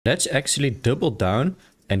Let's actually double down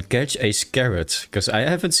and catch a SKAERROT. Because I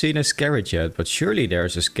haven't seen a SKAERROT yet, but surely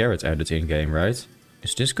there's a SKAERROT added in game, right?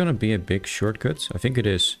 Is this gonna be a big shortcut? I think it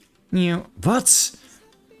is. What?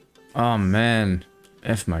 Oh man.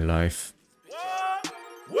 F my life.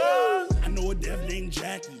 I know a dev named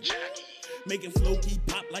Jackie. Making Floki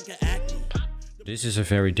pop like an acne. This is a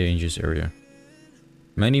very dangerous area.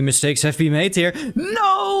 Many mistakes have been made here.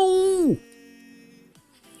 No!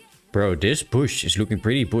 Bro, this bush is looking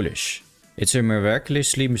pretty bullish. It's a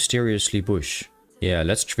miraculously, mysteriously bush. Yeah,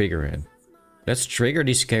 let's trigger him. Let's trigger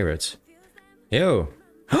these SKAERROT. Yo.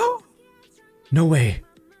 No way.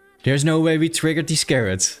 There's no way we triggered these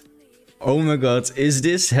SKAERROT. Oh my god, is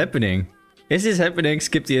this happening? Is this happening?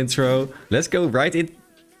 Skip the intro. Let's go right in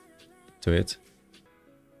to it.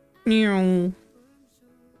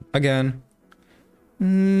 Again.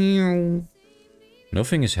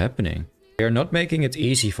 Nothing is happening. They are not making it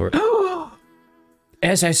easy for...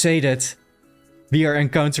 As I say that, we are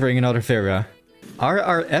encountering another Vera. Are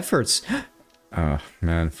our efforts... Oh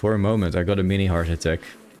man, for a moment I got a mini heart attack.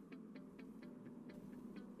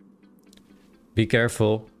 Be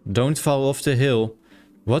careful. Don't fall off the hill.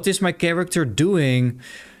 What is my character doing?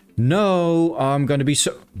 No, I'm gonna be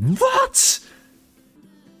so... What?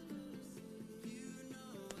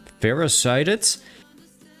 Vera sighted?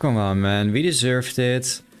 Come on, man. We deserved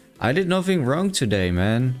it. I did nothing wrong today,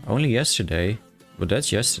 man. Only yesterday. But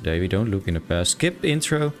that's yesterday. We don't look in the past. Skip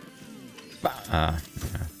intro. Yeah.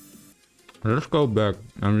 Let's go back.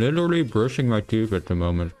 I'm literally brushing my teeth at the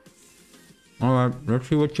moment. Alright, let's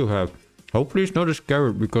see what you have. Hopefully it's not a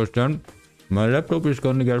SKAERROT, because then my laptop is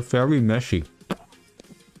gonna get very messy.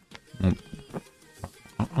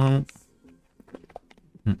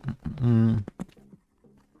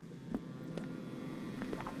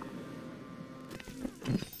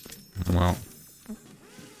 Well,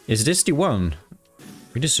 is this the one?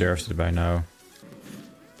 We deserved it by now.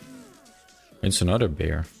 It's another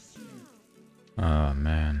bear. Oh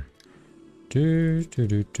man.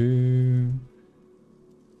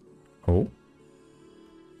 Oh.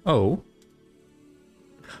 Oh.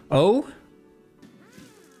 Oh.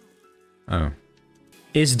 Oh.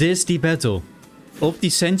 Is this the battle of the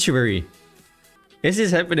century? Is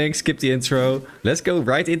this happening? Skip the intro. Let's go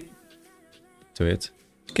right in to it.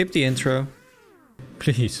 Skip the intro.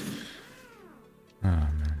 Please. Oh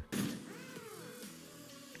man.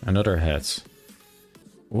 Another head.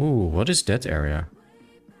 Ooh, what is that area?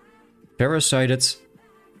 Parasited.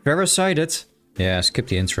 Parasited. Yeah, skip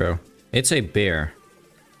the intro. It's a bear.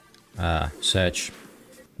 Ah, Sag.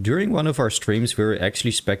 During one of our streams we were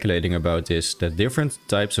actually speculating about this, that different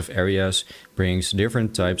types of areas brings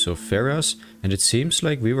different types of Veras, and it seems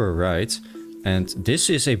like we were right. And this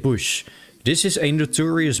is a bush. This is a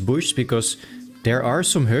notorious bush because there are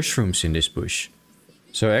some mushrooms in this bush.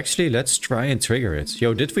 So actually let's try and trigger it.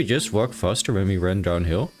 Yo, did we just walk faster when we ran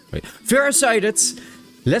downhill? Wait, Vera-sighted!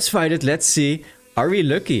 Let's fight it, let's see. Are we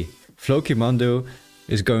lucky? Flokimondo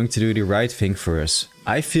is going to do the right thing for us.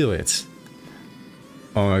 I feel it.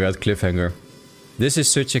 Oh my god, cliffhanger. This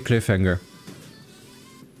is such a cliffhanger.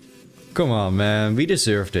 Come on, man. We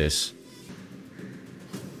deserve this.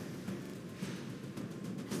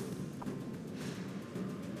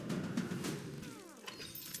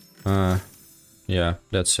 Yeah,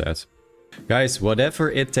 that's sad. Guys,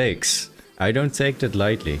 whatever it takes. I don't take that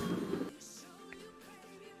lightly.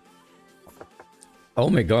 Oh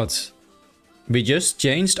my god. We just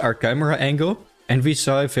changed our camera angle and we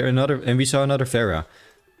saw another Vera.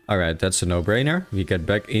 Alright, that's a no-brainer. We get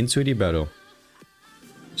back into the battle.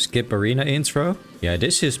 Skip arena intro. Yeah,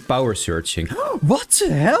 this is power searching. What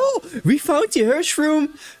the hell? We found the Hirschroom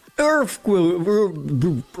Earth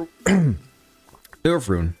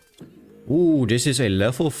Rune. Ooh, this is a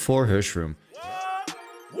level 4 Hirschroom.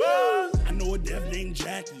 I know a dev named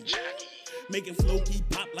Jackie. Making Floki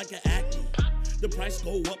pop like an acne. The price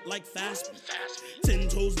go up like fast. 10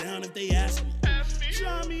 toes down if they ask me.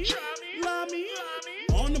 Try me, lie me.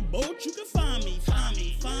 On the boat you can find me. Find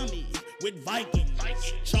me. With Vikings.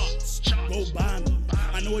 Charts, go buy me.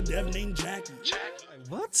 I know a dev named Jackie.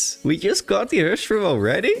 What? We just got the Hirschroom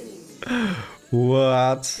already?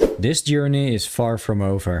 What? This journey is far from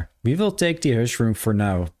over. We will take the Hirschroom for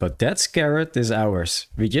now, but that SKAERROT is ours.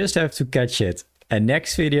 We just have to catch it. And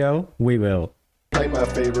next video, we will. Play my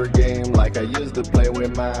favorite game like I used to play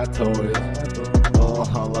with my toys.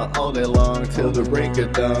 Valhalla all day long till the break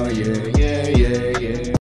of dawn, yeah.